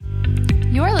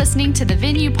You're listening to the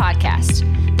Venue Podcast.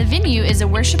 The Venue is a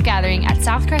worship gathering at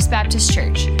Southcrest Baptist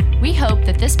Church. We hope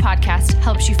that this podcast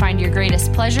helps you find your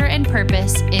greatest pleasure and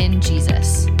purpose in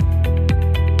Jesus.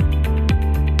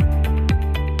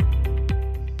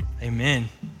 Amen.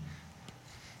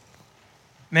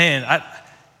 Man,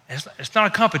 it's not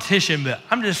a competition, but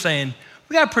I'm just saying,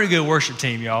 we got a pretty good worship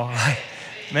team, y'all.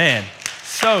 Man,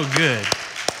 so good.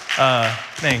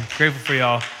 Man, grateful for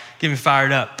y'all. Get me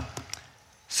fired up.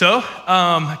 So,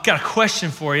 got a question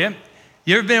for you.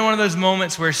 You ever been in one of those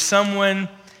moments where someone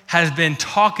has been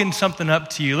talking something up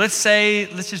to you? Let's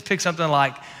just pick something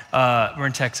like, we're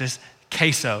in Texas,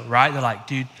 queso, right? They're like,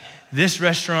 dude, this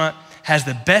restaurant has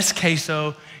the best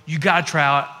queso. You gotta try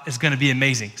out, it's gonna be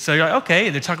amazing. So you're like, okay,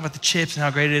 they're talking about the chips and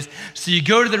how great it is. So you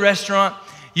go to the restaurant,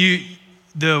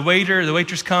 the waiter, the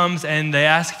waitress comes and they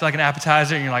ask for like an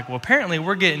appetizer and you're like, well, apparently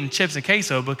we're getting chips and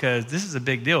queso because this is a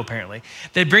big deal apparently.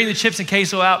 They bring the chips and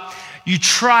queso out, you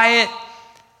try it,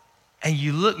 and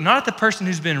you look not at the person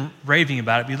who's been raving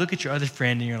about it, but you look at your other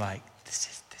friend and you're like,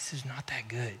 this is not that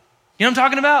good. You know what I'm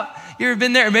talking about? You ever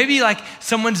been there? Or maybe like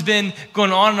someone's been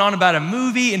going on and on about a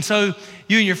movie, and so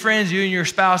you and your friends, you and your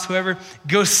spouse, whoever,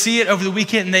 go see it over the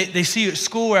weekend, and they see you at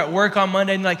school or at work on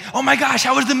Monday, and you're like, oh my gosh,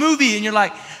 how was the movie? And you're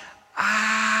like,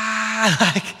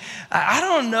 I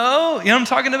don't know. You know what I'm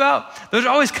talking about? Those are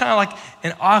always kind of like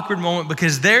an awkward moment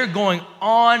because they're going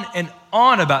on and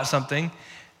on about something,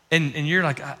 and you're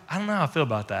like, I don't know how I feel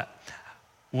about that.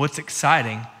 What's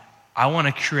exciting, I want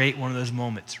to create one of those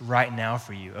moments right now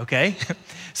for you, okay?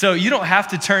 So you don't have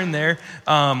to turn there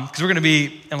because we're going to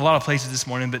be in a lot of places this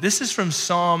morning, but this is from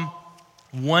Psalm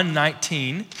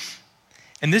 119,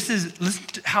 and listen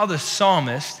to how the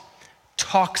psalmist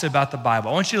talks about the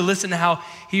Bible. I want you to listen to how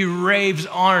he raves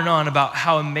on and on about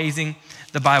how amazing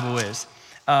the Bible is.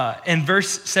 In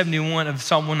verse 71 of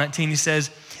Psalm 119, he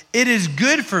says, "It is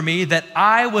good for me that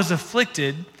I was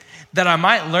afflicted, that I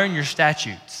might learn your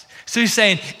statutes." So he's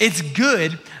saying, it's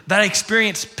good that I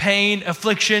experienced pain,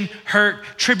 affliction, hurt,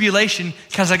 tribulation,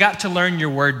 because I got to learn your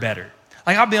word better.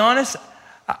 Like, I'll be honest,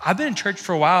 I've been in church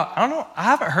for a while. I don't know, I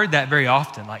haven't heard that very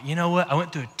often. Like, you know what? I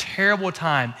went through a terrible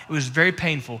time. It was very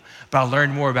painful, but I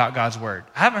learned more about God's word.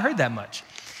 I haven't heard that much.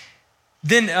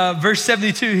 Then verse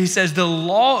 72, he says, "The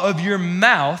law of your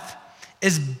mouth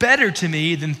is better to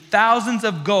me than thousands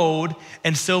of gold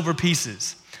and silver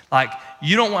pieces." Like,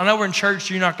 you don't want, I know we're in church,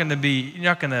 you're not gonna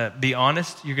be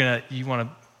honest. You wanna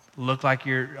look like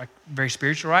you're like very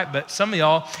spiritual, right? But some of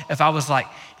y'all, if I was like,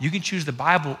 you can choose the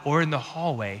Bible or in the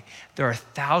hallway, there are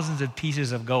thousands of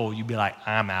pieces of gold, you'd be like,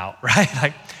 I'm out, right?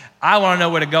 Like, I wanna know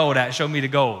where the gold at, show me the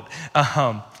gold. It's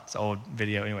an old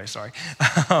video, anyway, sorry.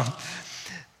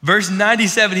 Verse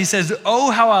 97, he says, "Oh,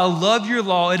 how I love your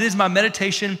law. It is my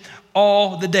meditation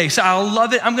all the day." So I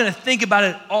love it. I'm going to think about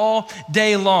it all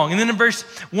day long. And then in verse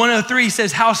 103, he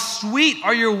says, "How sweet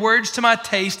are your words to my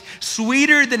taste,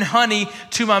 sweeter than honey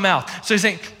to my mouth." So he's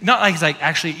saying, not like he's like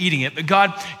actually eating it, but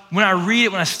God, when I read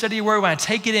it, when I study your word, when I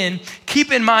take it in,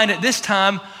 keep in mind at this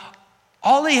time,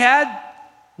 all he had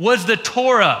was the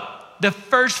Torah, the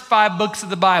first 5 books of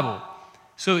the Bible.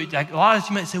 So like a lot of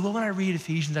you might say, well, when I read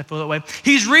Ephesians, I feel that way.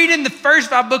 He's reading the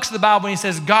first 5 books of the Bible and he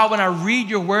says, God, when I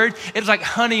read your word, it's like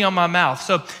honey on my mouth.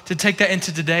 So to take that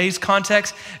into today's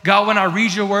context, God, when I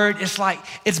read your word,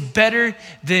 it's better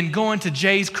than going to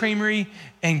Jay's Creamery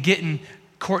and getting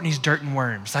Courtney's Dirt and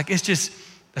Worms. Like that's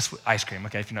ice cream,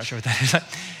 okay, if you're not sure what that is.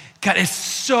 God, it's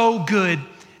so good.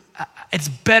 It's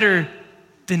better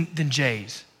than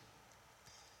Jay's.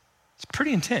 It's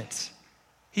pretty intense.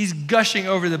 He's gushing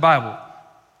over the Bible.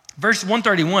 Verse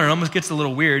 131, it almost gets a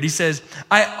little weird. He says,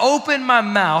 "I open my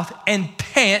mouth and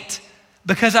pant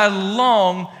because I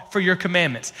long for your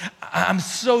commandments." I'm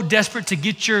so desperate to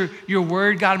get your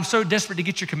word, God. I'm so desperate to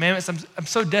get your commandments. I'm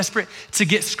so desperate to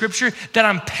get scripture that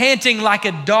I'm panting like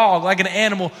a dog, like an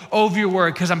animal over your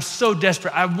word because I'm so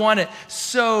desperate. I want it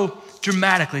so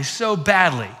dramatically, so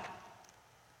badly.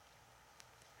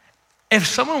 If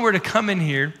someone were to come in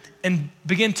here and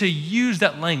begin to use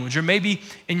that language, or maybe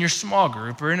in your small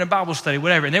group or in a Bible study,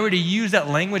 whatever, and they were to use that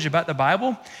language about the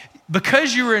Bible,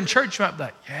 because you were in church, you might be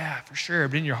like, yeah, for sure.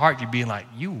 But in your heart, you'd be like,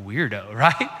 you weirdo,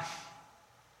 right?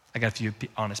 I got a few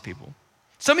honest people.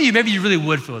 Some of you, maybe you really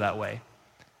would feel that way.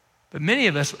 But many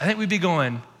of us, I think we'd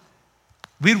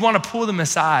want to pull them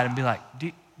aside and be like,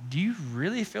 do you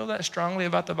really feel that strongly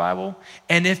about the Bible?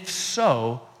 And if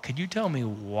so, could you tell me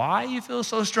why you feel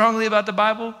so strongly about the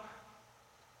Bible?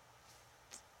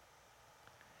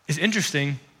 It's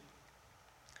interesting.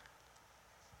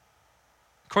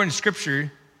 According to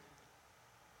Scripture,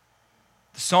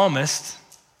 the psalmist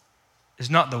is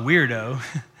not the weirdo,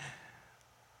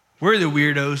 we're the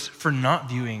weirdos for not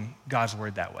viewing God's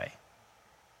word that way.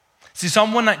 See,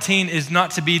 Psalm 119 is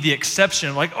not to be the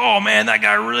exception, like, oh man, that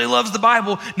guy really loves the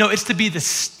Bible. No, it's to be the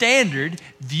standard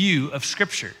view of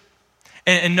Scripture.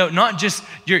 And no, not just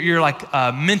your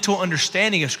mental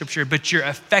understanding of Scripture, but your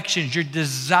affections, your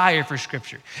desire for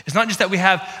Scripture. It's not just that we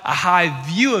have a high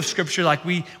view of Scripture, like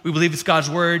we believe it's God's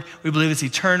word, we believe it's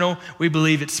eternal, we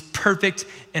believe it's perfect,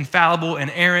 infallible,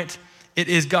 inerrant. It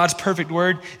is God's perfect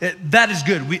word. That is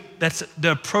good. That's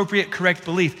the appropriate, correct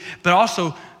belief. But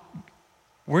also,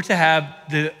 we're to have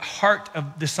the heart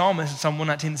of the psalmist in Psalm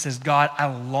 119 that says, God, I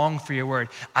long for your word.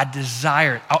 I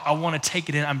desire it. I want to take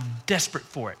it in. I'm desperate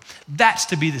for it. That's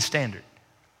to be the standard.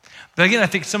 But again, I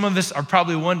think some of us are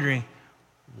probably wondering,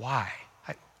 why?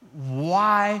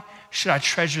 Why should I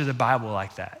treasure the Bible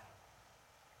like that?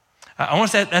 I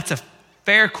want to say that's a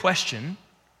fair question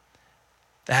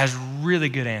that has really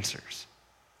good answers.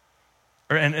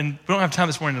 And we don't have time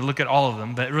this morning to look at all of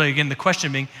them, but really, again, the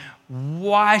question being,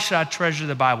 why should I treasure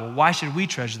the Bible? Why should we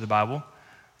treasure the Bible?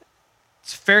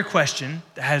 It's a fair question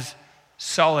that has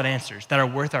solid answers that are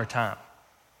worth our time.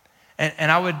 And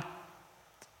I would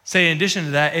say, in addition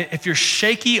to that, if you're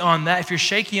shaky on that, if you're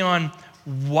shaky on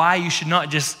why you should not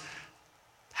just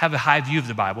have a high view of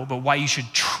the Bible, but why you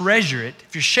should treasure it,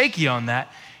 if you're shaky on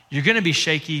that, you're going to be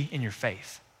shaky in your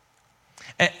faith.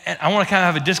 And I want to kind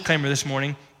of have a disclaimer this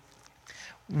morning.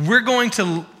 We're going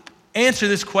to answer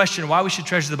this question, why we should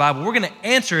treasure the Bible. We're going to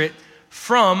answer it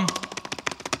from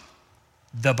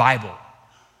the Bible.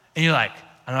 And you're like,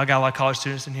 I know I got a lot of college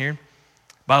students in here.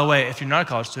 By the way, if you're not a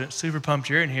college student, super pumped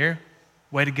you're in here.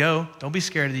 Way to go. Don't be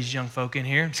scared of these young folk in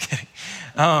here. I'm just kidding.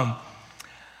 I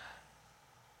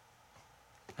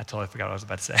totally forgot what I was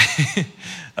about to say.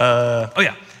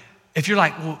 If you're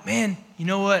like, well, man, you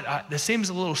know what? This seems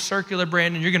a little circular,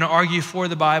 Brandon. You're going to argue for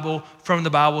the Bible, from the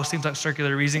Bible. It seems like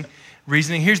circular reasoning.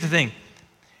 Here's the thing.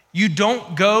 You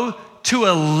don't go to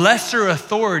a lesser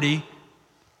authority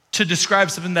to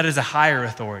describe something that is a higher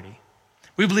authority.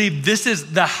 We believe this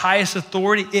is the highest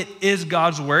authority. It is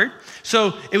God's word.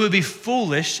 So it would be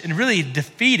foolish and really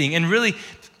defeating and really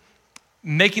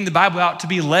making the Bible out to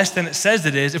be less than it says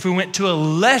it is if we went to a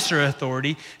lesser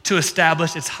authority to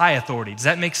establish its high authority. Does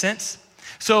that make sense?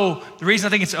 So the reason I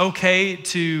think it's okay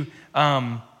to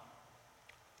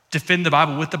defend the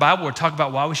Bible with the Bible or talk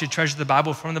about why we should treasure the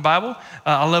Bible from the Bible,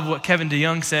 I love what Kevin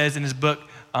DeYoung says in his book,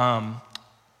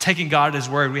 Taking God at His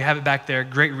Word. We have it back there,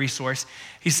 great resource.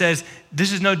 He says,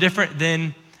 this is no different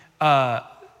than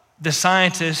the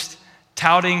scientist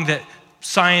touting that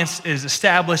science is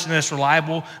established and it's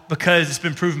reliable because it's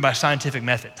been proven by scientific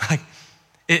method.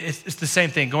 It's the same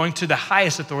thing, going to the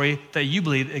highest authority that you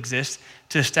believe exists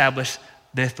to establish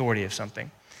the authority of something.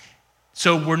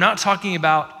 So we're not talking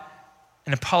about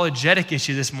an apologetic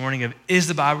issue this morning of, is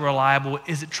the Bible reliable?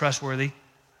 Is it trustworthy?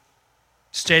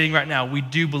 Stating right now, we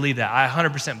do believe that. I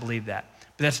 100% believe that.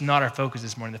 But that's not our focus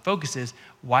this morning. The focus is,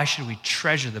 why should we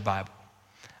treasure the Bible?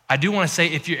 I do want to say,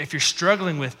 if you're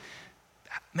struggling with,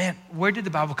 man, where did the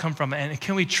Bible come from? And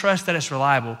can we trust that it's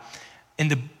reliable? In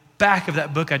the back of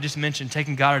that book I just mentioned,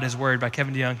 Taking God at His Word by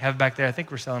Kevin DeYoung, have it back there. I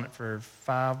think we're selling it for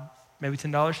 $5, maybe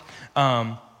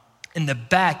 $10. In the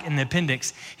back, in the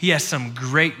appendix, he has some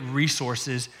great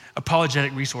resources,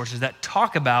 apologetic resources that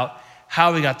talk about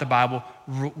how we got the Bible,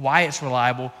 why it's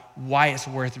reliable, why it's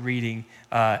worth reading,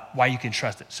 why you can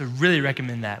trust it. So really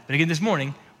recommend that. But again, this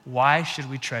morning, why should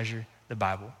we treasure the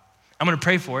Bible? I'm going to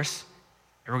pray for us,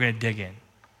 and we're going to dig in.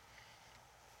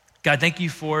 God, thank you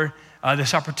for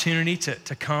this opportunity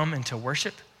to come and to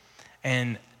worship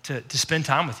and to spend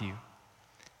time with you.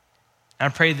 And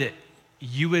I pray that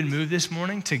you would move this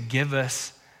morning to give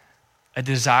us a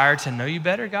desire to know you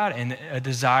better, God, and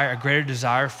a greater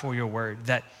desire for your word.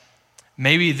 That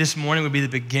maybe this morning would be the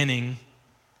beginning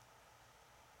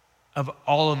of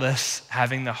all of us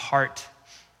having the heart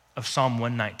of Psalm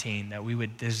 119, that we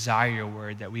would desire your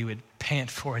word, that we would pant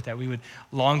for it, that we would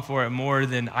long for it more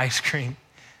than ice cream,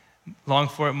 long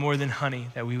for it more than honey,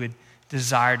 that we would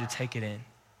desire to take it in.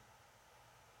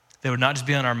 That it would not just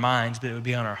be on our minds, but it would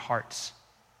be on our hearts.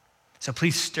 So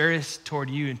please stir us toward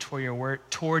you and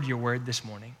toward your word this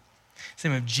morning. In the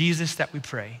name of Jesus that we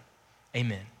pray,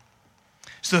 amen.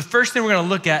 So the first thing we're going to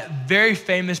look at, very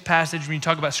famous passage when you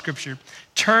talk about Scripture.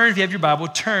 Turn, if you have your Bible,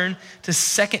 turn to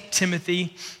 2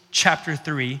 Timothy chapter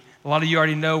 3. A lot of you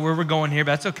already know where we're going here,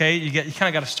 but that's okay. You kind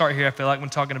of got to start here, I feel like, when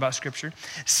talking about Scripture.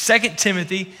 2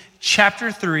 Timothy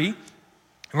chapter 3. And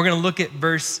we're going to look at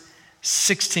verse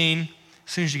 16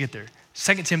 as soon as you get there.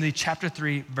 2 Timothy chapter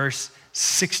 3, verse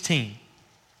 16.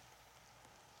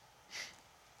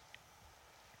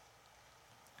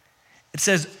 It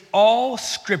says, all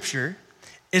Scripture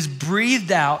is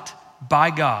breathed out by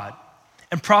God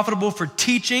and profitable for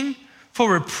teaching,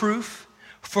 for reproof,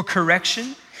 for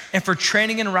correction, and for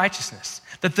training in righteousness,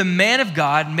 that the man of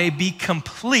God may be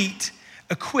complete,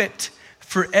 equipped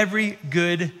for every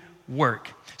good work.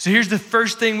 So here's the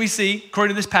first thing we see,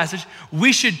 according to this passage.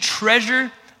 We should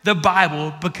treasure the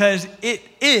Bible because it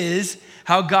is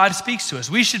how God speaks to us.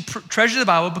 We should treasure the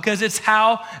Bible because it's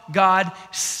how God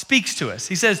speaks to us.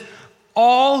 He says,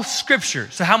 all scripture.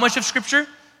 So how much of scripture?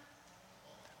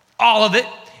 All of it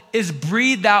is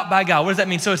breathed out by God. What does that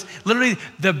mean? So it's literally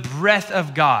the breath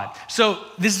of God. So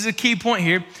this is a key point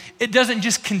here. It doesn't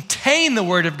just contain the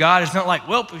word of God. It's not like,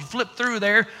 well, if you flip through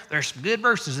there, there's some good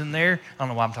verses in there. I don't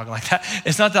know why I'm talking like that.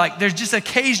 It's not that like there's just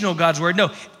occasional God's word.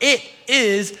 No, it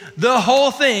is the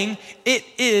whole thing. It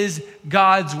is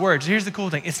God's word. So here's the cool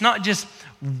thing. It's not just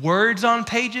words on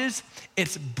pages.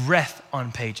 It's breath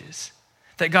on pages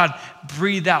that God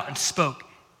breathed out and spoke.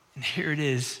 And here it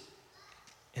is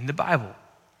in the Bible.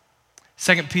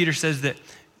 2 Peter says that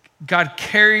God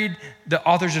carried the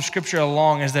authors of Scripture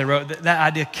along as they wrote. That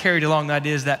idea carried along. The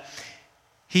idea is that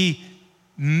he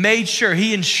made sure,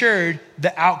 he ensured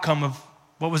the outcome of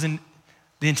what was in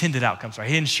the intended outcome.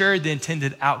 He ensured the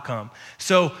intended outcome.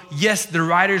 So yes, the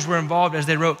writers were involved as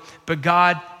they wrote, but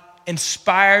God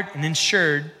inspired and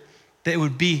ensured that it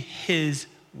would be his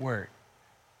word.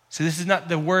 So this is not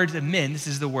the words of men, this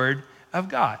is the word of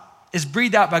God. It's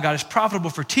breathed out by God. It's profitable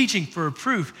for teaching, for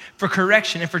reproof, for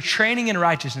correction, and for training in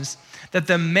righteousness, that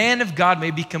the man of God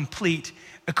may be complete,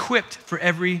 equipped for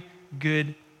every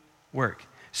good work.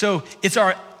 So it's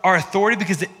our authority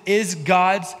because it is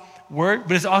God's word,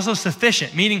 but it's also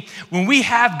sufficient, meaning when we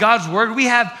have God's word, we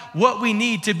have what we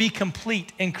need to be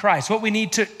complete in Christ, what we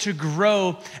need to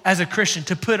grow as a Christian,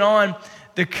 to put on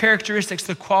the characteristics,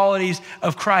 the qualities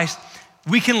of Christ.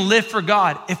 We can live for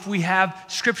God if we have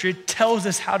scripture. It tells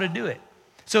us how to do it.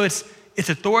 So it's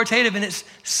authoritative and it's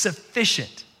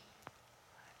sufficient.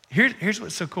 Here's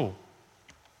what's so cool.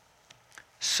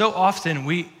 So often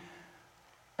we're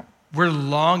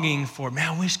longing for, man,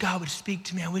 I wish God would speak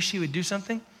to me. I wish he would do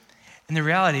something. And the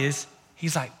reality is,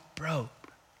 he's like, bro,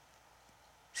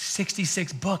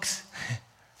 66 books.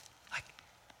 Like,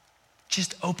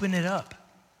 just open it up.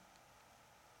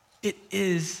 It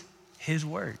is his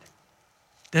word.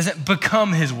 Doesn't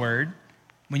become his word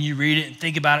when you read it and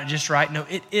think about it just right. No,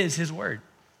 it is his word.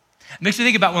 It makes me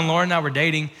think about when Laura and I were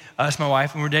dating, us, my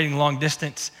wife, when we were dating long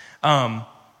distance.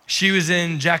 She was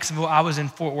in Jacksonville, I was in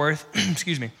Fort Worth,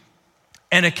 excuse me.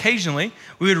 And occasionally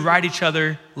we would write each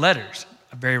other letters.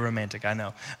 Very romantic, I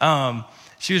know.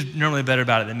 She was normally better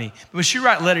about it than me. But when she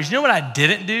wrote letters, you know what I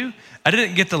didn't do? I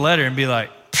didn't get the letter and be like,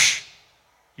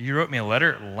 you wrote me a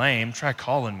letter? Lame, try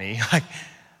calling me. Like,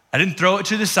 I didn't throw it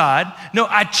to the side. No,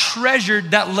 I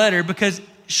treasured that letter because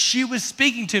she was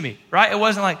speaking to me, right? It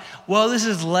wasn't like, well, this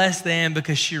is less than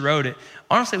because she wrote it.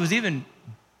 Honestly, it was even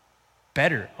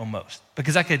better almost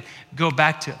because I could go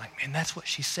back to it like, man, that's what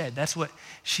she said. That's what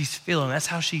she's feeling. That's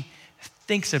how she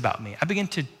thinks about me. I began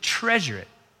to treasure it.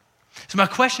 So my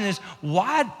question is,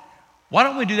 why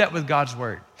don't we do that with God's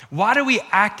word? Why do we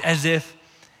act as if,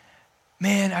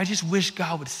 man, I just wish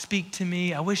God would speak to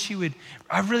me. I wish he would,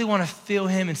 I really want to feel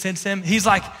him and sense him. He's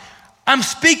like, I'm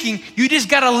speaking. You just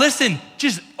got to listen.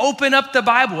 Just open up the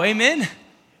Bible. Amen.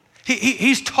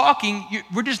 He's talking.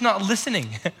 We're just not listening.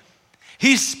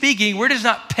 He's speaking. We're just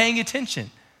not paying attention.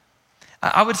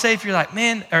 I would say if you're like,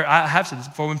 man, or I have said this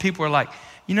before, when people are like,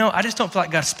 you know, I just don't feel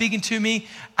like God's speaking to me.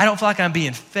 I don't feel like I'm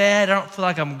being fed. I don't feel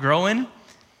like I'm growing.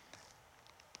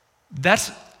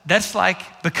 That's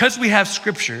like, because we have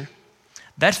scripture,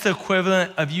 that's the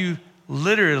equivalent of you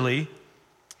literally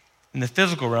in the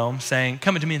physical realm saying,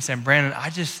 coming to me and saying, Brandon,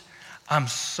 I'm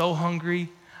so hungry.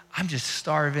 I'm just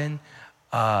starving.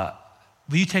 Will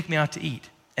you take me out to eat?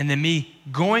 And then me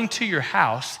going to your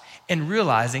house and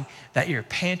realizing that your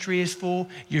pantry is full,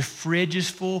 your fridge is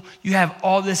full, you have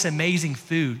all this amazing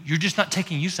food. You're just not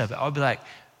taking use of it. I'll be like,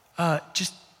 can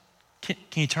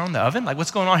you turn on the oven? Like,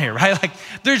 what's going on here, right? Like,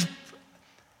 there's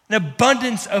an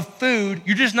abundance of food.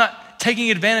 You're just not taking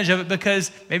advantage of it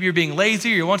because maybe you're being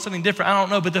lazy or you want something different. I don't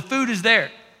know, but the food is there.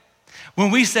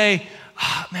 When we say,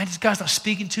 man, this God's not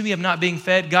speaking to me, I'm not being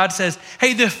fed, God says,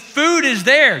 hey, the food is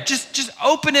there. Just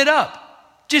open it up.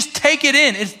 Just take it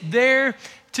in. It's there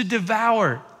to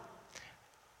devour.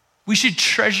 We should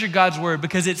treasure God's word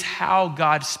because it's how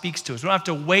God speaks to us. We don't have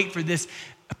to wait for this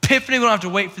epiphany. We don't have to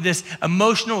wait for this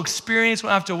emotional experience. We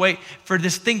don't have to wait for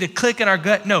this thing to click in our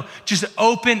gut. No, just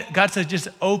open. God says, just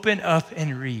open up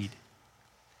and read.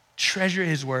 Treasure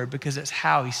his word because it's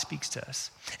how he speaks to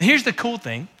us. And here's the cool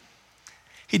thing.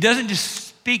 He doesn't just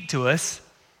speak to us.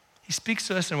 He he speaks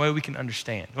to us in a way we can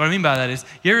understand. What I mean by that is,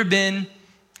 you ever been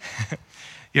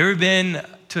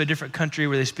to a different country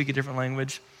where they speak a different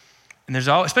language? And there's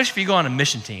always, especially if you go on a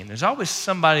mission team, there's always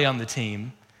somebody on the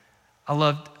team. I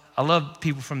love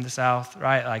people from the South,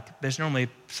 right? Like there's normally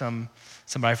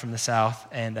somebody from the South,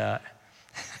 and and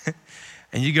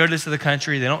you go to the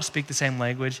country, they don't speak the same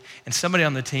language, and somebody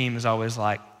on the team is always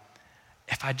like,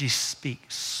 if I just speak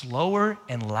slower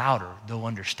and louder, they'll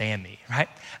understand me, right?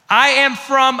 I am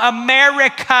from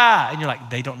America. And you're like,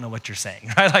 they don't know what you're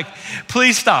saying, right? Like,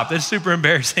 please stop. That's super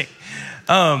embarrassing.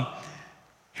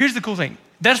 Here's the cool thing.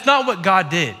 That's not what God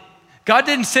did. God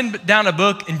didn't send down a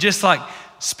book and just like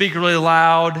speak really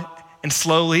loud and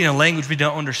slowly in a language we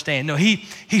don't understand. No,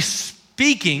 he's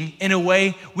speaking in a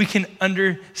way we can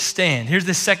understand. Here's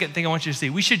the second thing I want you to see.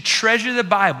 We should treasure the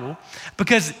Bible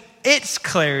because its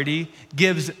clarity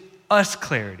gives us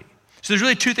clarity. So there's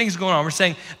really two things going on. We're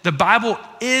saying the Bible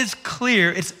is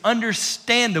clear, it's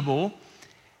understandable,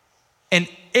 and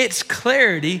its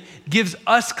clarity gives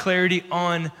us clarity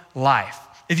on life.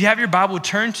 If you have your Bible,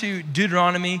 turn to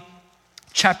Deuteronomy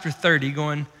chapter 30,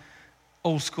 going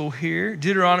old school here.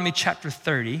 Deuteronomy chapter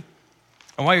 30.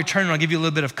 And while you're turning, I'll give you a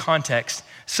little bit of context.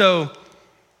 So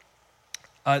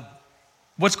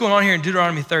what's going on here in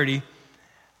Deuteronomy 30,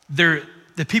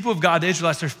 the people of God, the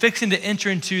Israelites, are fixing to enter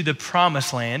into the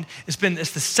promised land. It's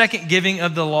the second giving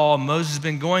of the law. Moses has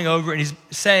been going over and he's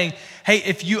saying, hey,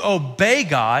 if you obey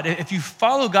God, if you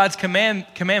follow God's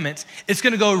commandments, it's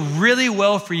gonna go really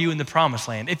well for you in the promised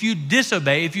land. If you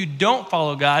disobey, if you don't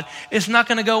follow God, it's not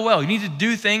gonna go well. You need to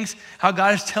do things how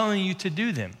God is telling you to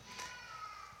do them.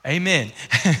 Amen.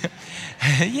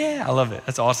 Yeah, I love it.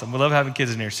 That's awesome. We love having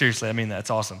kids in here. Seriously, I mean that.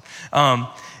 That's awesome.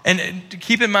 And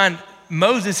keep in mind,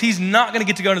 Moses, he's not going to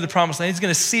get to go into the promised land. He's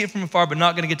going to see it from afar, but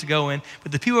not going to get to go in.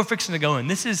 But the people are fixing to go in.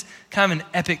 This is kind of an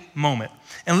epic moment.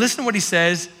 And listen to what he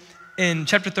says in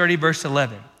chapter 30, verse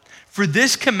 11. For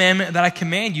this commandment that I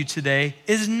command you today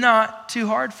is not too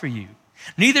hard for you.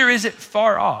 Neither is it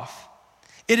far off.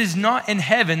 It is not in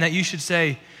heaven that you should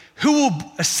say, who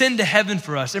will ascend to heaven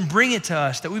for us and bring it to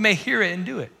us that we may hear it and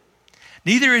do it?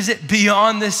 Neither is it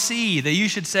beyond the sea that you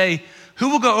should say, who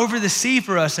will go over the sea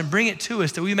for us and bring it to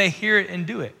us that we may hear it and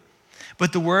do it?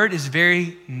 But the word is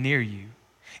very near you.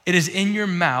 It is in your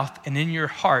mouth and in your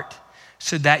heart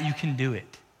so that you can do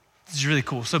it. This is really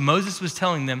cool. So Moses was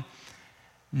telling them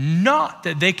not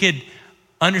that they could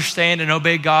understand and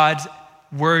obey God's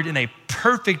word in a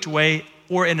perfect way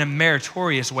or in a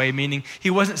meritorious way, meaning he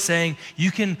wasn't saying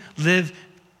you can live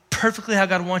perfectly how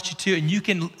God wants you to and you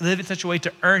can live in such a way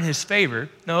to earn his favor.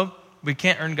 No, we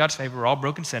can't earn God's favor. We're all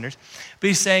broken sinners. But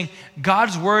he's saying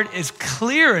God's word is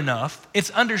clear enough, it's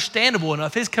understandable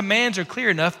enough, his commands are clear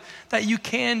enough that you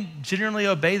can generally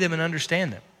obey them and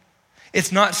understand them.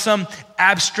 It's not some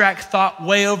abstract thought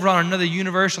way over on another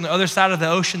universe on the other side of the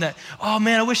ocean that, oh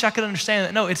man, I wish I could understand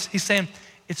that. No, he's saying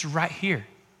it's right here.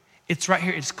 It's right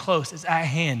here, it's close, it's at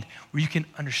hand where you can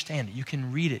understand it. You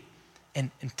can read it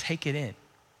and take it in.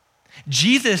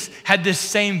 Jesus had this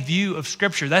same view of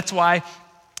scripture. That's why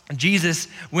Jesus,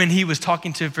 when he was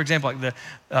talking to, for example, like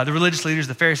the religious leaders,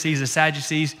 the Pharisees, the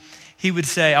Sadducees, he would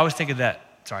say, I always think of that.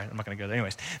 Sorry, I'm not going to go there.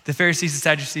 Anyways, the Pharisees, the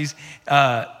Sadducees,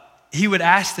 he would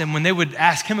ask them, when they would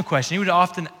ask him a question, he would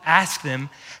often ask them,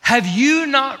 have you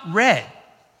not read?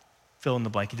 Fill in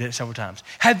the blank. He did it several times.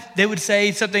 They would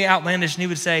say something outlandish, and he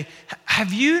would say,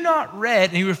 have you not read?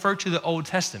 And he referred to the Old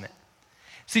Testament.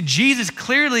 See, Jesus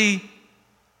clearly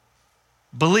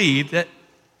believed that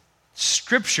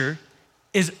scripture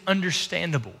is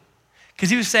understandable. Because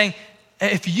he was saying,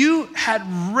 if you had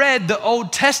read the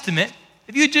Old Testament,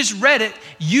 if you just read it,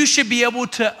 you should be able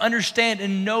to understand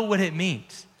and know what it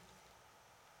means.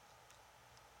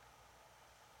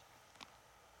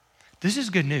 This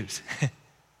is good news.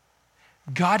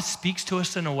 God speaks to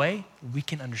us in a way we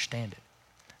can understand it.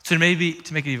 So maybe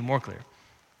to make it even more clear,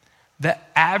 the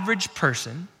average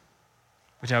person,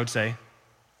 which I would say,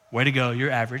 way to go, you're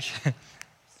average.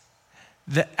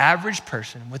 The average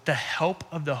person, with the help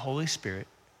of the Holy Spirit,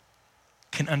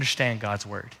 can understand God's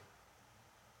word.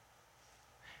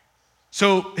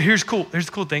 So here's the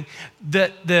cool thing.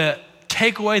 The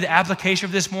takeaway, the application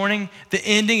of this morning, the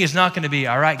ending is not going to be,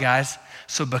 all right, guys,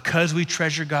 so because we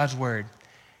treasure God's word,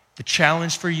 the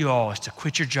challenge for you all is to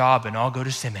quit your job and all go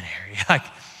to seminary. Like,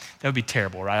 that would be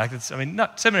terrible, right?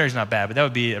 Seminary is not bad, but that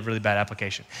would be a really bad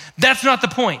application. That's not the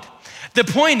point. The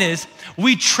point is,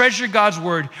 we treasure God's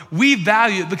word. We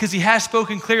value it because he has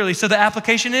spoken clearly. So the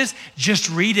application is, just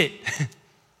read it.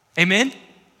 Amen?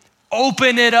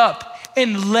 Open it up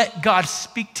and let God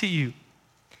speak to you.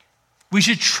 We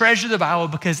should treasure the Bible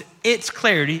because its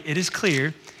clarity, it is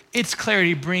clear, its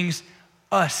clarity brings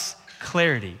us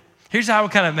clarity. Here's how I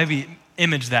would kind of maybe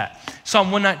image that.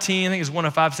 Psalm 119, I think it's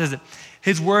 105, says that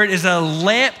his word is a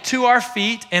lamp to our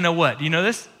feet and a what? Do you know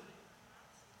this?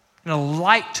 And a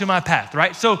light to my path,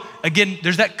 right? So again,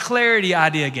 there's that clarity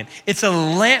idea again. It's a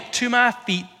lamp to my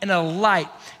feet and a light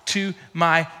to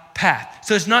my path.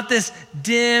 So it's not this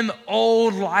dim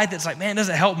old light that's like, man, it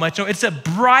doesn't help much. No, it's a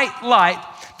bright light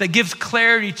that gives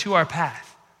clarity to our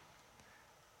path.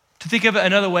 To think of it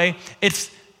another way, it's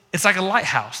like a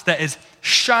lighthouse that is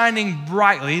shining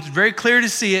brightly. It's very clear to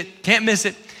see it, can't miss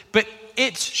it, but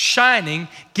its shining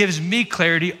gives me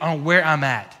clarity on where I'm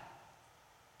at.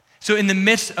 So in the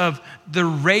midst of the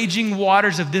raging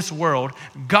waters of this world,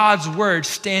 God's word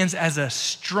stands as a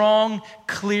strong,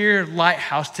 clear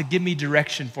lighthouse to give me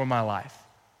direction for my life.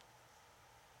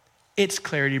 Its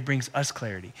clarity brings us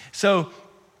clarity. So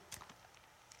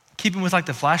keeping with like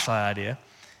the flashlight idea,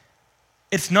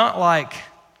 it's not like,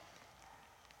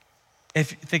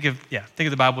 if you think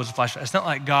of the Bible as a flashlight. It's not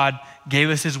like God gave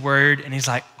us his word and he's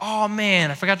like, oh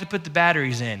man, I forgot to put the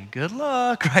batteries in. Good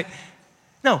luck, right?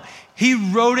 No, he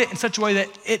wrote it in such a way that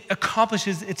it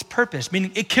accomplishes its purpose,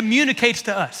 meaning it communicates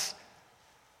to us.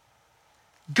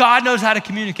 God knows how to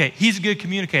communicate. He's a good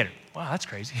communicator. Wow, that's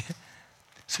crazy.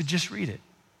 So just read it.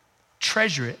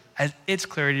 Treasure it as its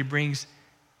clarity brings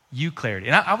you clarity.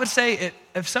 And I would say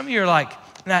if some of you are like,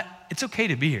 nah, it's okay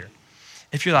to be here.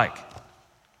 If you're like,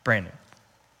 Brandon,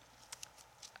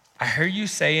 I hear you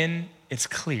saying it's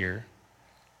clear,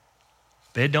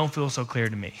 but it don't feel so clear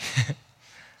to me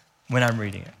when I'm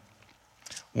reading it.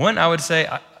 One, I would say,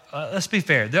 let's be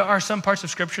fair. There are some parts of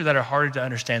Scripture that are harder to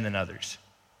understand than others,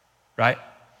 right?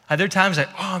 There are times like,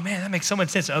 oh man, that makes so much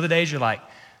sense. Other days you're like,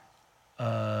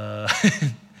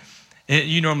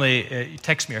 you normally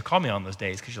text me or call me on those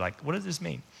days because you're like, what does this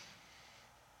mean?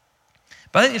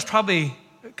 But I think there's probably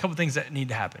a couple things that need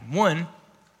to happen. One,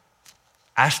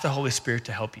 ask the Holy Spirit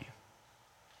to help you.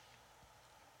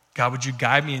 God, would you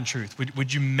guide me in truth?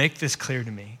 Would you make this clear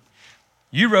to me?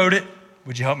 You wrote it.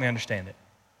 Would you help me understand it?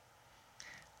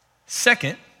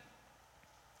 Second,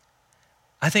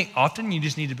 I think often you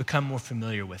just need to become more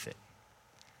familiar with it.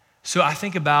 So I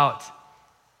think about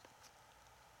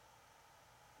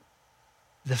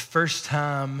the first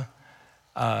time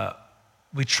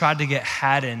we tried to get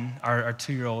Haddon, our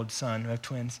 2-year-old son, who have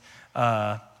twins,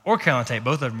 or Caroline Tate,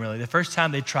 both of them really. The first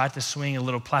time they tried to swing a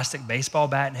little plastic baseball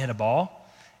bat and hit a ball,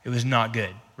 it was not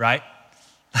good, right?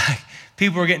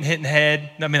 People were getting hit in the head.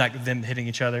 I mean, like them hitting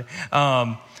each other.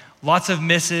 Lots of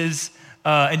misses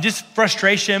and just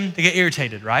frustration. They get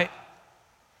irritated, right?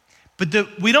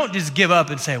 But we don't just give up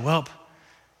and say, well,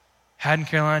 Haddon,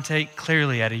 Caroline Tate,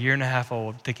 clearly at a 1.5 years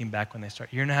old, thinking back when they start,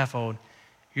 1.5 years old,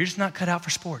 you're just not cut out for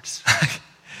sports.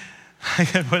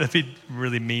 Would be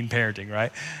really mean parenting,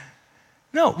 right?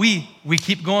 No, we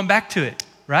keep going back to it,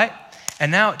 right?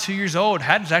 And now at 2 years old,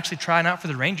 Haddon's actually trying out for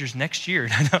the Rangers next year.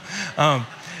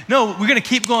 No, we're going to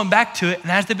keep going back to it.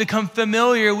 And as they become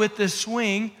familiar with the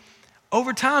swing,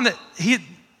 over time, they're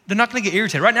not going to get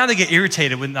irritated. Right now, they get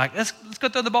irritated when like, let's go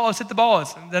throw the ball, let's hit the ball.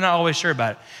 They're not always sure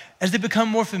about it. As they become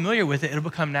more familiar with it, it'll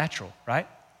become natural, right?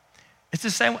 It's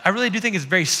the same. I really do think it's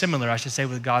very similar, I should say,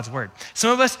 with God's word. Some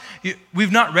of us,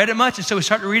 we've not read it much, and so we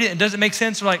start to read it, and it doesn't make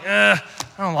sense. We're like, I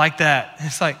don't like that. And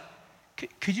it's like,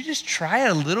 could you just try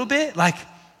it a little bit? Like,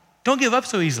 don't give up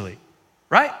so easily,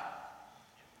 right?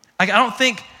 Like, I don't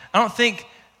think,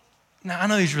 I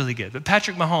know he's really good, but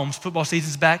Patrick Mahomes, football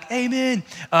season's back, amen.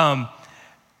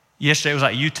 Yesterday was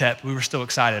like UTEP, we were still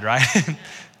excited, right?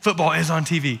 Football is on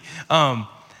TV.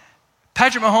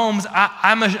 Patrick Mahomes,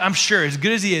 I'm sure, as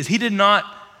good as he is, he did not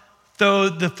throw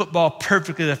the football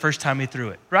perfectly the first time he threw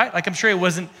it, right? Like, I'm sure it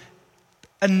wasn't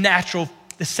a natural,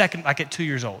 the second, like at 2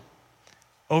 years old.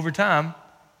 Over time,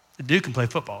 the dude can play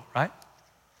football, right?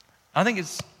 I think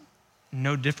it's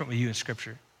no different with you in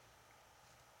Scripture.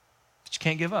 But you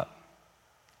can't give up.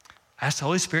 Ask the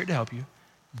Holy Spirit to help you.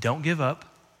 Don't give up.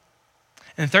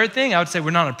 And the third thing, I would say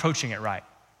we're not approaching it right.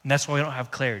 And that's why we don't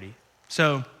have clarity.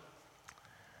 So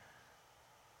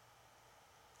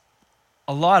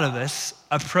a lot of us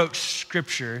approach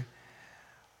Scripture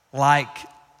like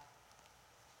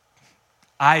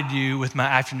I do with my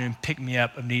afternoon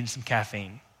pick-me-up of needing some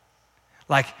caffeine.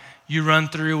 Like you run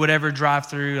through whatever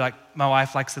drive-through, like my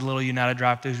wife likes the little United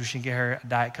drive-thrus where she can get her a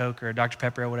Diet Coke or a Dr.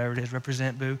 Pepper or whatever it is,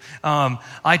 represent, boo. I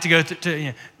like to go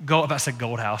to I said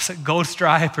Gold House, Gold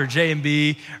Stripe or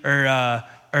J&B or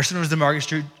sometimes the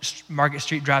Market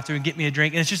Street drive-through and get me a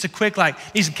drink. And it's just a quick, like,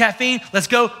 need some caffeine, let's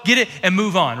go, get it, and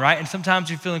move on, right? And sometimes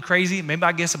you're feeling crazy. Maybe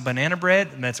I get some banana bread.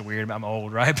 And that's weird, I'm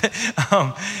old, right? But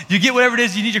you get whatever it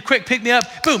is, you need your quick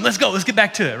pick-me-up, boom, let's go, let's get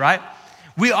back to it, right?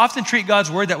 We often treat God's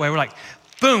word that way. We're like,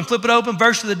 Boom, flip it open,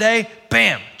 verse of the day,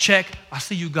 bam, check. I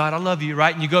see you, God, I love you,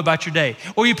 right? And you go about your day.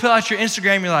 Or you pull out your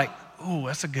Instagram, you're like, ooh,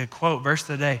 that's a good quote, verse of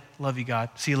the day, love you, God,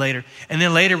 see you later. And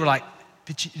then later we're like,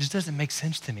 but it just doesn't make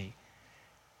sense to me.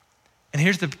 And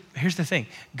here's the thing,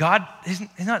 God is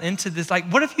not into this.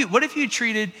 Like, what if you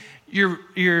treated your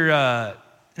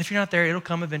if you're not there, it'll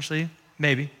come eventually,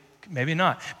 maybe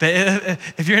not. But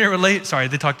if you're in a relationship, sorry,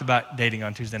 they talked about dating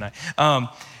on Tuesday night.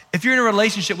 If you're in a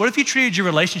relationship, what if you treated your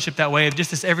relationship that way of just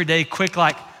this everyday quick,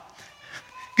 like,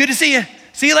 good to see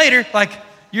you later. Like,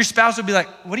 your spouse would be like,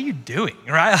 what are you doing,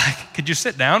 right? Like, could you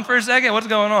sit down for a second? What's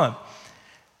going on?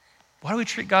 Why do we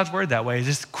treat God's word that way? It's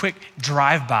just quick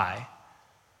drive-by.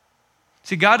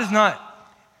 See, God is not,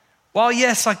 while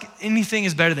yes, like anything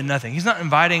is better than nothing, he's not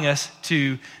inviting us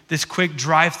to this quick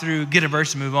drive-through, get a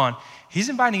verse and move on. He's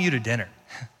inviting you to dinner.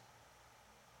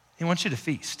 He wants you to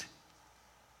feast,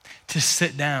 to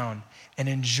sit down and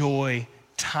enjoy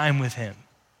time with him.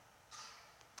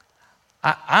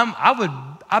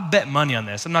 I bet money on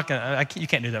this. You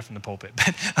can't do that from the pulpit,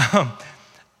 but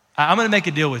I'm gonna make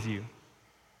a deal with you.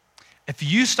 If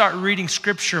you start reading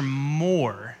scripture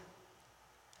more,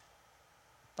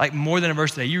 like more than a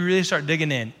verse a day, you really start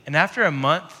digging in, and after a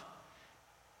month,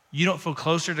 you don't feel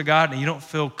closer to God and you don't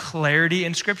feel clarity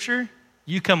in scripture,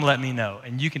 you come let me know,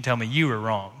 and you can tell me you were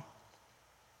wrong.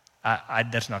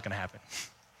 That's not gonna happen.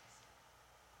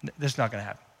 That's not gonna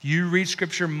happen. You read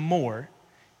scripture more,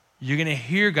 you're gonna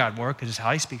hear God more because it's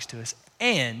how he speaks to us,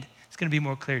 and it's gonna be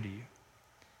more clear to you.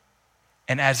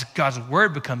 And as God's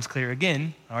word becomes clear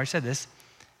again, I already said this,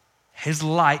 his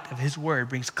light of his word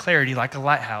brings clarity like a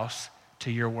lighthouse to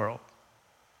your world.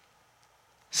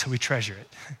 So we treasure it.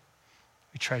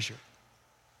 We treasure it.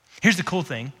 Here's the cool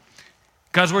thing.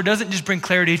 God's word doesn't just bring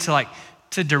clarity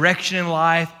to direction in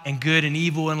life and good and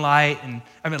evil in life,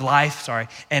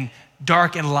 and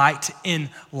dark and light in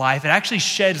life. It actually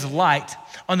sheds light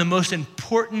on the most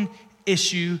important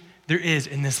issue there is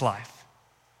in this life.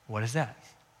 What is that?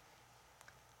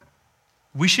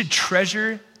 We should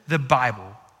treasure the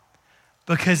Bible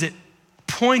because it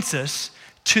points us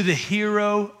to the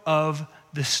hero of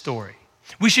the story.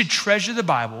 We should treasure the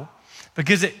Bible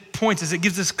because it points us, it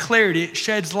gives us clarity, it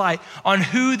sheds light on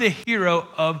who the hero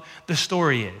of the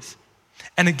story is.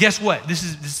 And guess what? This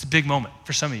is a big moment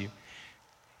for some of you.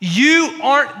 You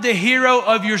aren't the hero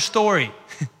of your story.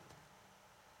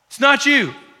 It's not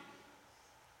you.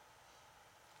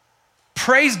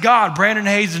 Praise God, Brandon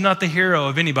Hayes is not the hero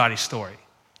of anybody's story.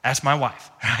 That's my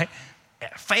wife, right?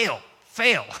 Fail.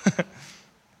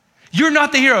 You're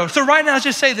not the hero. So right now, let's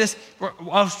just say this.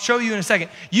 I'll show you in a second.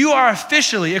 You are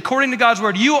officially, according to God's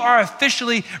word, you are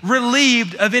officially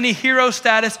relieved of any hero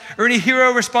status or any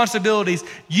hero responsibilities.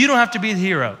 You don't have to be the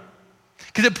hero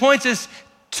because it points us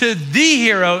to the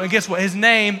hero. And guess what? His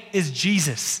name is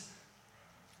Jesus.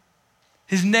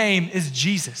 His name is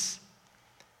Jesus.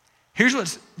 Here's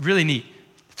what's really neat.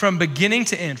 From beginning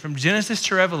to end, from Genesis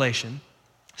to Revelation,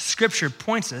 Scripture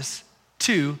points us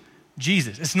to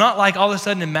Jesus. It's not like all of a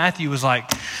sudden in Matthew was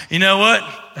like, you know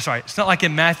what? Sorry, it's not like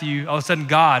in Matthew, all of a sudden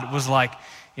God was like,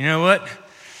 you know what?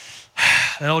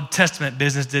 The Old Testament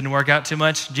business didn't work out too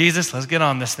much. Jesus, let's get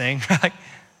on this thing.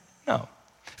 No.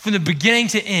 From the beginning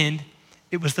to end,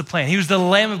 it was the plan. He was the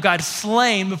Lamb of God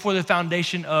slain before the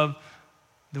foundation of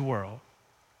the world.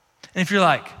 And if you're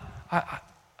like,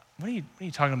 what are you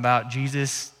talking about,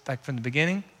 Jesus, like from the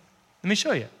beginning? Let me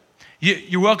show you.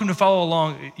 You're welcome to follow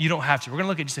along. You don't have to. We're going to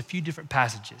look at just a few different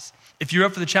passages. If you're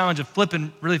up for the challenge of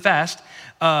flipping really fast,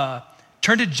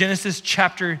 turn to Genesis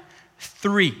chapter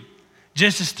 3.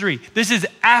 Genesis 3. This is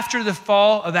after the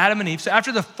fall of Adam and Eve. So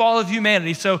after the fall of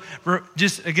humanity. So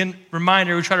just again,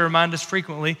 reminder, we try to remind us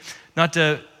frequently, not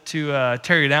to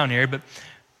tear you down here, but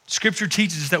Scripture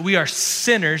teaches us that we are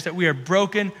sinners, that we are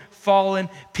broken, fallen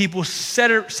people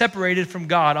separated from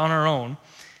God on our own.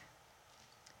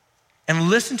 And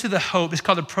listen to the hope. It's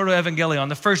called the proto-evangelion,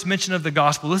 the first mention of the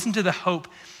gospel. Listen to the hope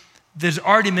that's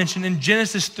already mentioned in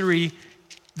Genesis 3,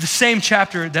 the same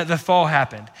chapter that the fall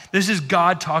happened. This is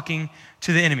God talking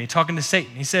to the enemy, talking to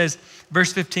Satan. He says,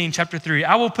 verse 15, chapter 3,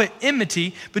 I will put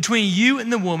enmity between you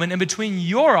and the woman and between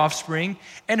your offspring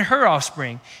and her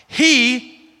offspring.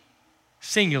 He,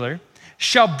 singular,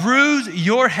 shall bruise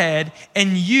your head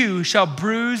and you shall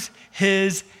bruise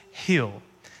his heel.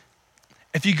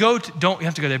 If you go to, you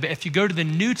have to go there, but if you go to the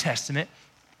New Testament,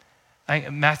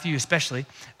 Matthew especially,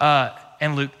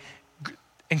 and Luke,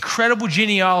 incredible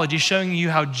genealogy showing you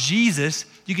how Jesus,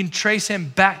 you can trace him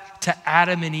back to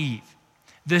Adam and Eve,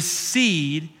 the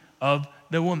seed of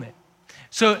the woman.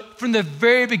 So from the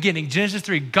very beginning, Genesis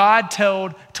 3, God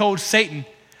told Satan,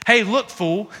 hey, look,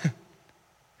 fool,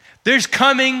 there's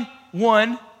coming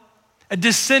one, a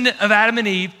descendant of Adam and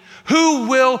Eve, who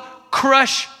will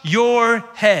crush your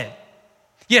head.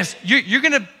 Yes, you're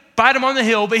going to bite him on the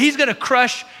heel, but he's going to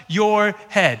crush your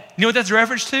head. You know what that's a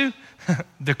reference to?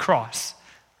 The cross.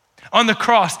 On the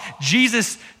cross,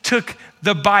 Jesus took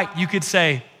the bite, you could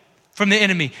say, from the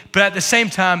enemy. But at the same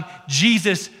time,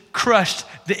 Jesus crushed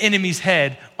the enemy's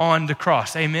head on the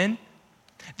cross. Amen?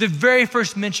 The very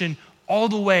first mention all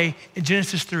the way in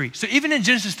Genesis 3. So even in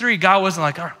Genesis 3, God wasn't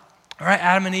like, all right,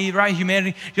 Adam and Eve, all right,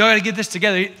 humanity, y'all got to get this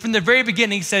together. From the very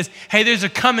beginning, he says, hey, there's a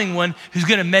coming one who's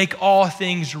going to make all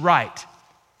things right.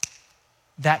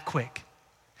 That quick.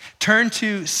 Turn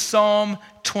to Psalm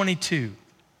 22.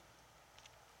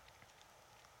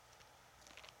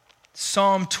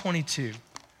 Psalm 22.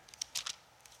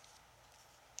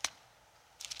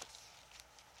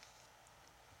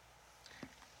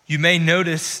 You may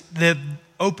notice the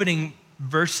opening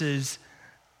verses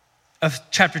of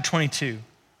chapter 22. You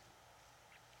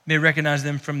may recognize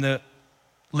them from the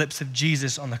lips of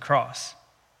Jesus on the cross.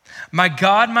 My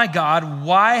God,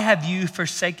 why have you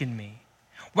forsaken me?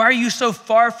 Why are you so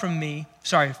far from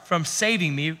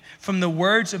saving me from the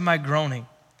words of my groaning?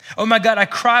 Oh my God, I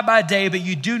cry by day, but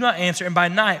you do not answer, and by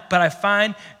night, but I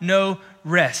find no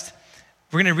rest.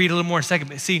 We're going to read a little more in a second,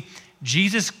 but see,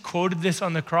 Jesus quoted this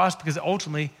on the cross because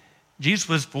ultimately, Jesus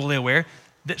was fully aware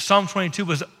that Psalm 22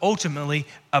 was ultimately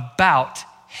about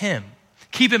him.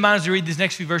 Keep in mind as we read these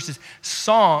next few verses,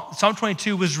 Psalm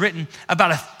 22 was written about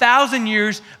 1,000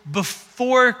 years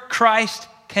before Christ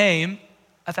came,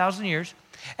 1,000 years,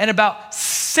 and about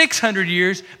 600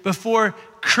 years before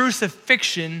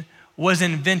crucifixion was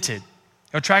invented.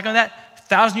 Y'all track on that?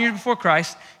 1,000 years before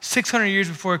Christ, 600 years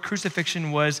before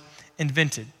crucifixion was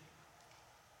invented.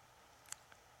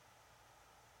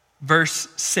 Verse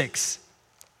 6,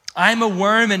 I am a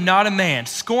worm and not a man,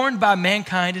 scorned by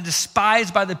mankind and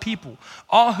despised by the people.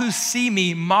 All who see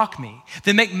me mock me.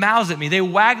 They make mouths at me. They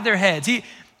wag their heads.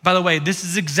 By the way, this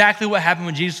is exactly what happened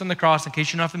when Jesus was on the cross, in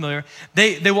case you're not familiar.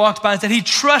 They walked by and said, he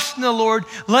trusts in the Lord.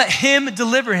 Let him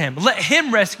deliver him. Let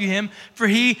him rescue him, for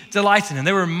he delights in him.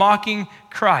 They were mocking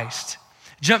Christ.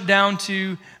 Jump down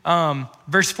to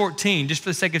verse 14, just for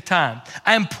the sake of time.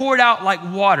 I am poured out like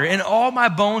water, and all my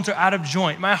bones are out of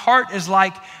joint. My heart is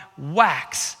like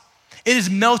wax. It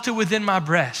is melted within my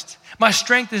breast. My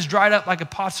strength is dried up like a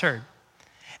potsherd,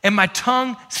 and my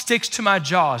tongue sticks to my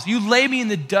jaws. You lay me in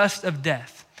the dust of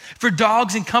death. For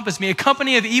dogs encompass me. A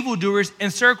company of evildoers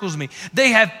encircles me. They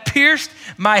have pierced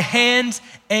my hands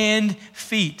and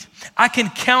feet. I can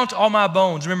count all my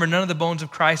bones. Remember, none of the bones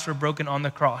of Christ were broken on the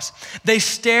cross. They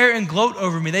stare and gloat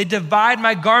over me. They divide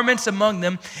my garments among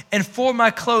them, and for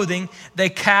my clothing, they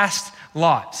cast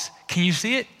lots. Can you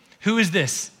see it? Who is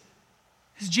this?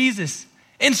 It's Jesus.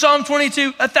 In Psalm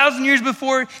 22, 1,000 years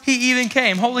before he even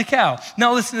came. Holy cow.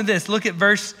 Now listen to this. Look at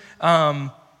verse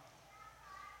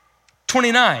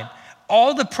 29,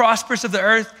 all the prosperous of the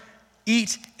earth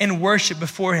eat and worship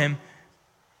before him.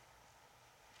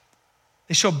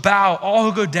 They shall bow, all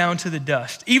who go down to the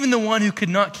dust, even the one who could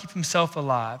not keep himself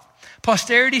alive.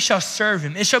 Posterity shall serve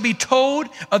him. It shall be told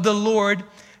of the Lord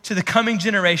to the coming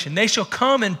generation. They shall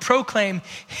come and proclaim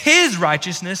his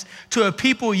righteousness to a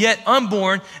people yet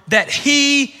unborn, that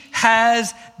he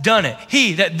has done it.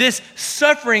 That this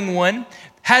suffering one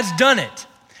has done it.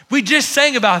 We just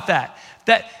sang about that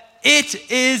it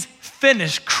is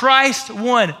finished. Christ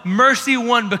won. Mercy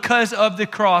won because of the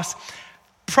cross.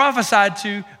 Prophesied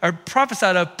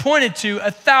of, pointed to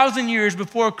 1,000 years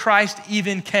before Christ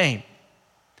even came.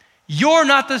 You're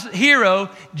not the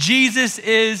hero. Jesus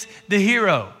is the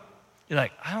hero. You're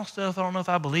like, I don't know if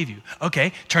I believe you.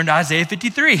 Okay, turn to Isaiah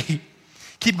 53.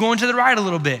 Keep going to the right a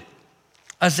little bit.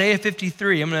 Isaiah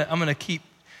 53. I'm gonna keep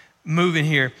moving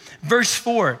here. Verse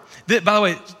 4. By the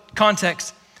way,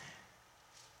 context.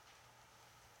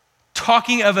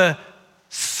 Talking of a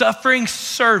suffering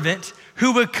servant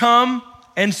who would come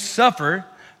and suffer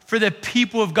for the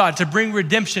people of God to bring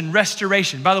redemption,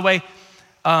 restoration. By the way,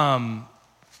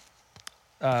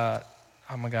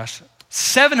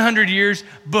 700 years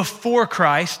before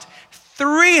Christ,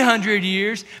 300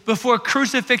 years before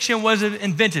crucifixion was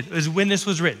invented, is when this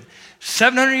was written.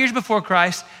 700 years before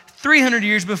Christ, 300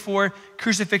 years before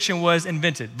crucifixion was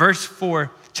invented. Verse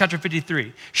 4, chapter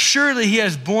 53. Surely he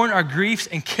has borne our griefs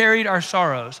and carried our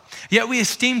sorrows. Yet we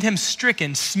esteemed him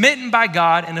stricken, smitten by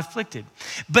God, and afflicted.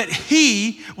 But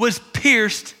he was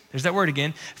pierced, there's that word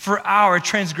again, for our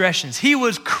transgressions. He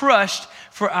was crushed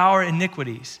for our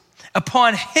iniquities.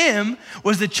 Upon him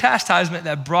was the chastisement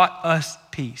that brought us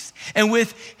peace. And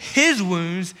with his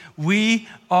wounds, we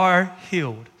are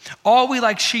healed. All we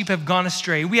like sheep have gone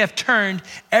astray. We have turned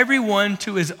everyone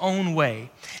to his own way.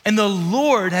 And the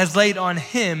Lord has laid on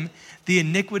him the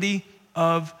iniquity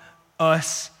of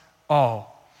us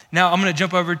all. Now, I'm going to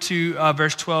jump over to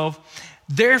verse 12.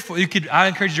 Therefore, I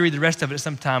encourage you to read the rest of it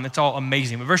sometime. It's all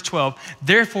amazing. But verse 12,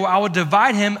 therefore I will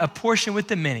divide him a portion with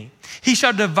the many. He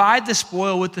shall divide the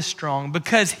spoil with the strong,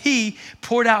 because he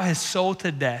poured out his soul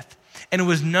to death and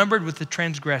was numbered with the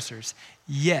transgressors.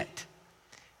 Yet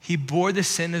he bore the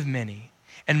sin of many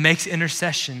and makes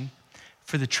intercession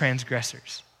for the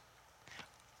transgressors.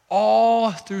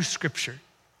 All through Scripture,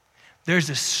 there's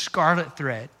a scarlet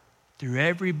thread through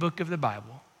every book of the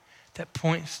Bible that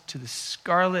points to the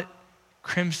scarlet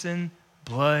crimson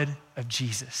blood of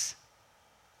Jesus.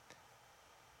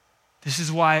 This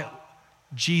is why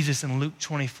Jesus in Luke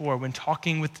 24, when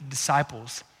talking with the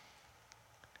disciples,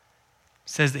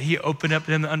 says that he opened up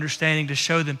to them the understanding to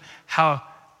show them how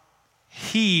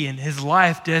he and his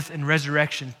life, death, and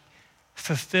resurrection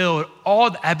fulfilled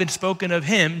all that had been spoken of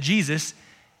him, Jesus,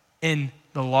 in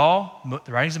the law,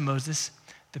 the writings of Moses,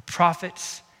 the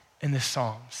prophets, and the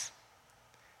Psalms.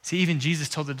 See, even Jesus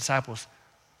told the disciples,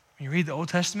 when you read the Old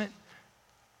Testament,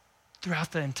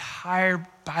 throughout the entire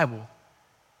Bible,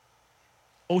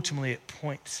 ultimately it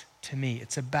points to me.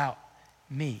 It's about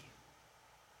me.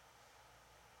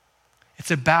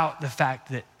 It's about the fact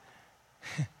that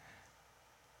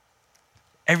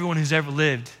everyone who's ever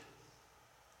lived,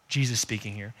 Jesus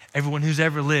speaking here, everyone who's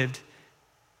ever lived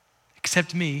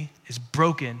except me is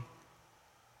broken,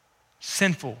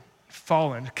 sinful,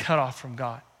 fallen, cut off from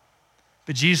God.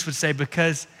 But Jesus would say,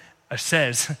 because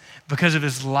of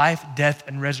his life, death,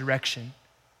 and resurrection,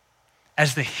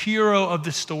 as the hero of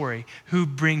the story who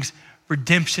brings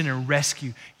redemption and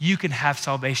rescue, you can have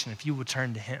salvation if you will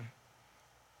turn to him.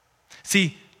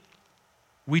 See,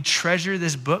 we treasure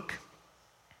this book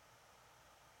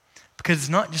because it's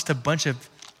not just a bunch of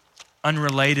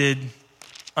unrelated,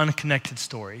 unconnected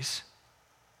stories.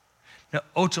 Now,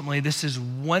 ultimately, this is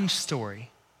one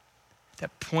story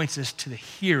that points us to the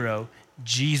hero,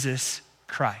 Jesus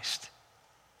Christ.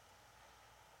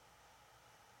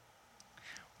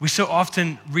 We so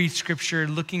often read Scripture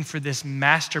looking for this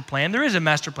master plan. There is a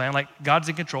master plan, like God's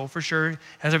in control for sure,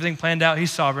 has everything planned out,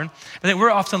 he's sovereign. I think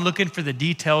we're often looking for the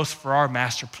details for our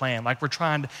master plan, like we're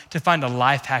trying to find a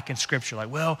life hack in Scripture.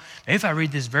 Like, well, maybe if I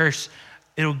read this verse,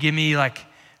 it'll give me like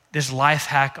this life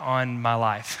hack on my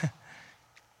life.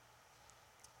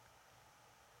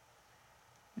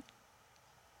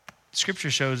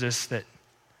 Scripture shows us that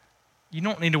you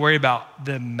don't need to worry about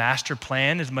the master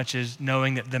plan as much as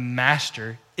knowing that the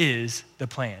master is the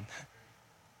plan.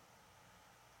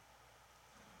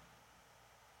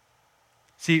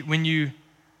 See, when you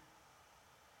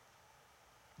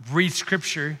read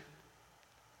Scripture,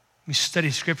 you study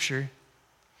Scripture,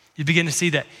 you begin to see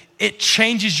that it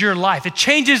changes your life. It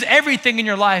changes everything in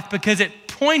your life because it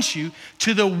points you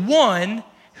to the one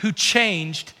who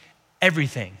changed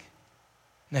everything.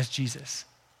 And that's Jesus.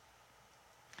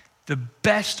 The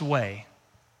best way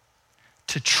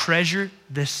to treasure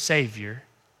this Savior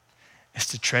is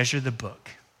to treasure the book.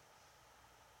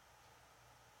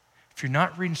 If you're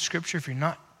not reading Scripture, if you're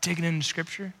not digging into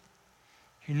Scripture,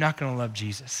 you're not going to love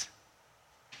Jesus.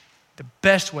 The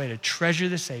best way to treasure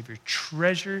the Savior,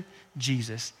 treasure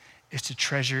Jesus, is to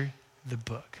treasure the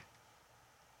book.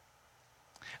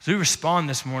 As we respond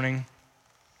this morning,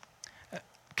 a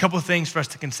couple of things for us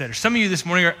to consider. Some of you this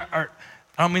morning are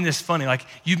I don't mean this funny, like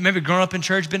you've maybe grown up in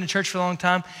church, been in church for a long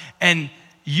time, and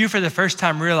you for the first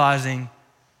time realizing,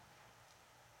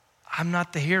 I'm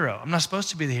not the hero. I'm not supposed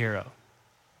to be the hero.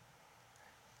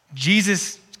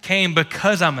 Jesus came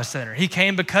because I'm a sinner. He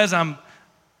came because I'm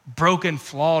broken,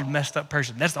 flawed, messed up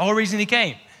person. That's the whole reason he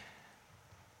came.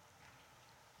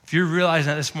 If you're realizing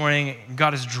that this morning,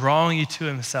 God is drawing you to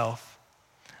himself,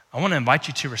 I want to invite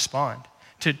you to respond.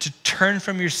 To turn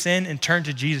from your sin and turn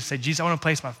to Jesus. Say, Jesus, I want to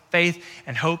place my faith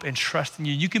and hope and trust in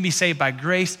you. You can be saved by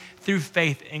grace through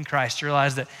faith in Christ. You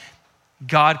realize that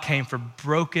God came for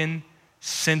broken,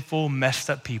 sinful, messed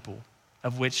up people,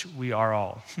 of which we are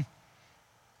all.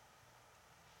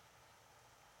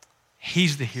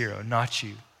 He's the hero, not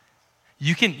you.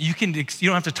 You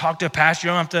don't have to talk to a pastor.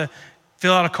 You don't have to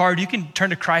fill out a card. You can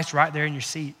turn to Christ right there in your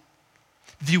seat.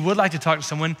 If you would like to talk to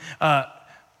someone,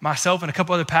 myself and a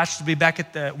couple other pastors will be back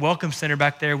at the Welcome Center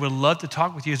back there. We'd love to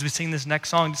talk with you as we sing this next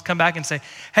song. Just come back and say,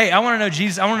 hey, I want to know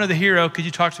Jesus. I want to know the hero. Could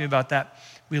you talk to me about that?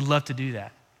 We'd love to do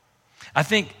that. I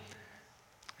think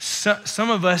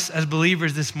some of us as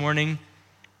believers this morning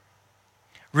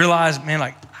Realize, man,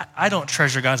 like, I don't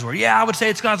treasure God's word. Yeah, I would say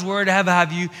it's God's word to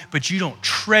have you, but you don't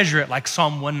treasure it like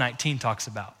Psalm 119 talks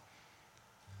about.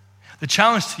 The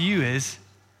challenge to you is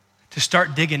to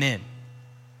start digging in.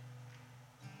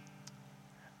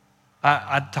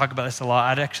 I talk about this a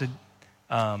lot. I was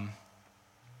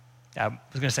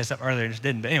going to say something earlier, just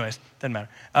didn't, but anyways, doesn't matter.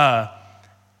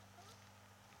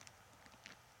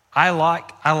 I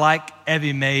like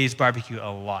Evie Mae's barbecue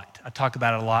a lot. I talk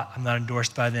about it a lot. I'm not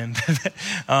endorsed by them.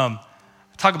 I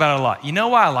talk about it a lot. You know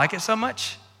why I like it so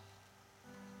much?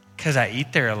 Because I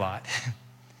eat there a lot.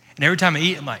 And every time I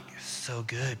eat, I'm like, so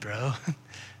good, bro.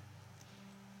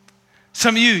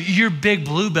 Some of you're big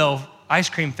Bluebell ice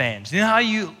cream fans. You know how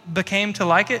you came to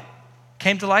like it?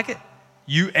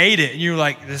 You ate it, and you were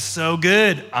like, this is so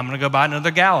good. I'm going to go buy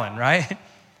another gallon, right?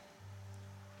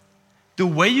 The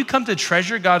way you come to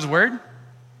treasure God's word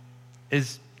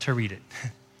is to read it.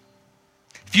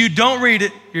 If you don't read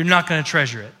it, you're not going to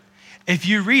treasure it. If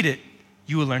you read it,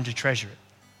 you will learn to treasure it.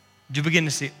 You begin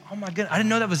to see, oh my goodness, I didn't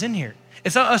know that was in here.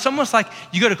 It's almost like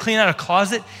you go to clean out a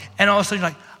closet, and all of a sudden you're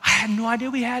like, I had no idea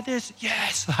we had this.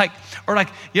 Yes. Or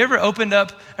you ever opened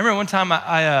up, I remember one time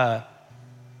I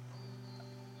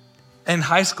in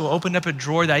high school, opened up a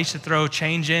drawer that I used to throw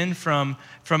change in from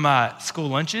my school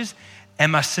lunches,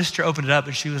 and my sister opened it up,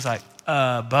 and she was like,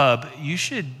 Bub, you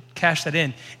should cash that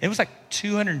in. It was like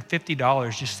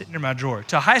 $250 just sitting in my drawer.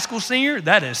 To a high school senior,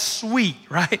 that is sweet,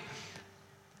 right?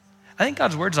 I think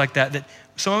God's word's like that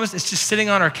some of us, it's just sitting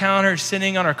on our counter,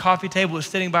 sitting on our coffee table, it's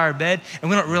sitting by our bed, and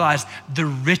we don't realize the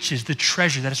riches, the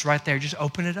treasure that is right there. Just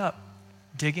open it up,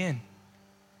 dig in.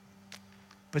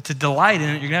 But to delight in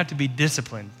it, you're gonna have to be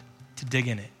disciplined to dig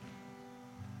in it.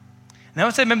 And I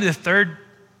would say maybe the third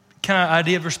kind of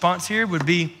idea of response here would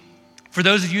be for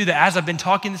those of you that as I've been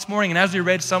talking this morning and as we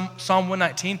read Psalm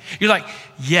 119, you're like,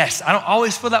 yes, I don't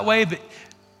always feel that way, but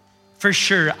for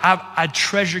sure, I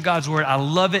treasure God's word. I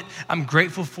love it. I'm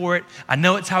grateful for it. I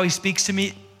know it's how he speaks to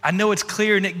me. I know it's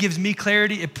clear and it gives me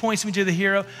clarity. It points me to the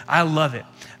hero. I love it.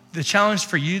 The challenge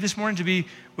for you this morning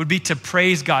would be to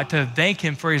praise God, to thank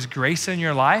him for his grace in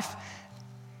your life,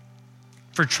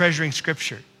 for treasuring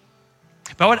scripture.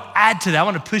 But I would add to that, I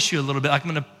want to push you a little bit, like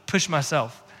I'm going to push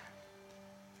myself.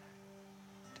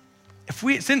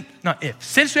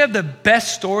 Since we have the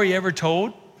best story ever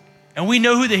told, and we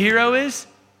know who the hero is,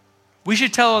 we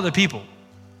should tell other people.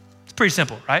 It's pretty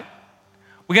simple, right?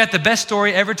 We got the best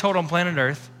story ever told on planet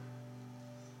Earth.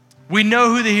 We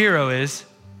know who the hero is.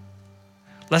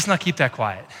 Let's not keep that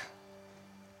quiet.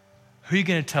 Who are you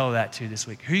going to tell that to this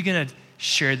week? Who are you going to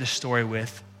share the story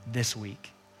with this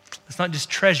week? Let's not just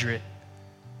treasure it.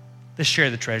 Let's share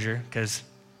the treasure, because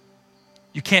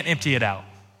you can't empty it out.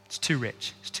 It's too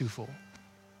rich. It's too full.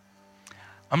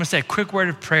 I'm going to say a quick word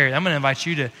of prayer. I'm going to invite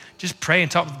you to just pray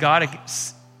and talk with God and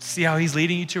see how he's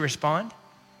leading you to respond.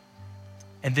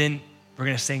 And then we're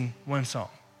going to sing one song.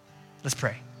 Let's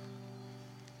pray.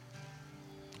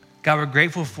 God, we're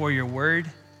grateful for your word.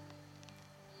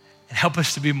 And help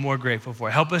us to be more grateful for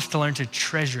it. Help us to learn to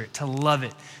treasure it, to love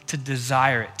it, to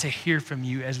desire it, to hear from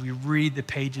you as we read the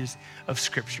pages of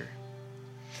Scripture.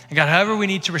 And God, however we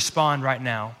need to respond right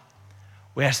now,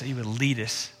 we ask that you would lead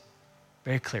us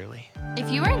very clearly.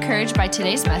 If you were encouraged by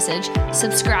today's message,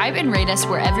 subscribe and rate us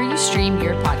wherever you stream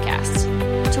your podcasts.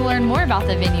 To learn more about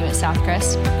the Venue at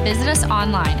Southcrest, visit us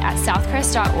online at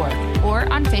southcrest.org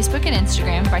or on Facebook and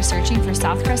Instagram by searching for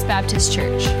Southcrest Baptist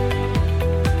Church.